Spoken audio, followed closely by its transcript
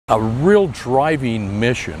A real driving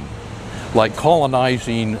mission, like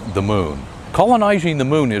colonizing the moon. Colonizing the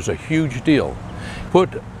moon is a huge deal.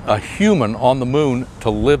 Put a human on the moon to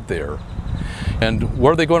live there. And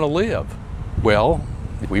where are they going to live? Well,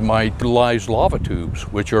 we might utilize lava tubes,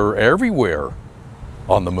 which are everywhere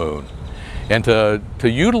on the moon. And to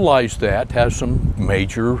utilize that has some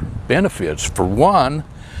major benefits. For one,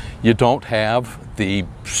 you don't have the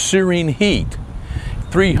searing heat,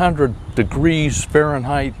 300 degrees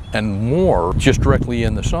Fahrenheit and more just directly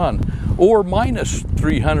in the sun, or minus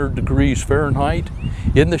 300 degrees Fahrenheit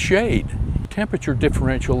in the shade. Temperature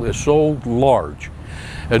differential is so large.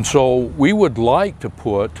 And so we would like to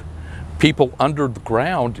put people under the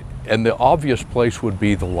ground, and the obvious place would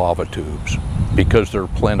be the lava tubes because they're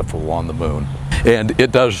plentiful on the moon. And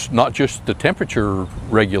it does not just the temperature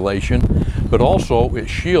regulation, but also it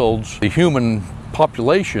shields the human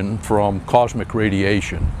population from cosmic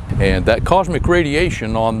radiation. And that cosmic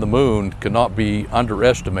radiation on the moon cannot be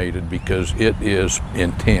underestimated because it is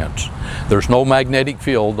intense. There's no magnetic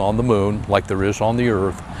field on the moon like there is on the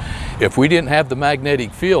Earth. If we didn't have the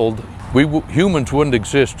magnetic field, humans wouldn't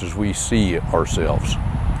exist as we see ourselves,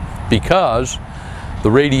 because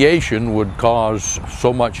the radiation would cause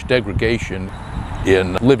so much degradation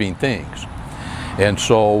in living things. And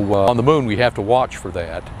so on the moon we have to watch for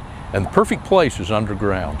that. And the perfect place is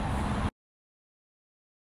underground.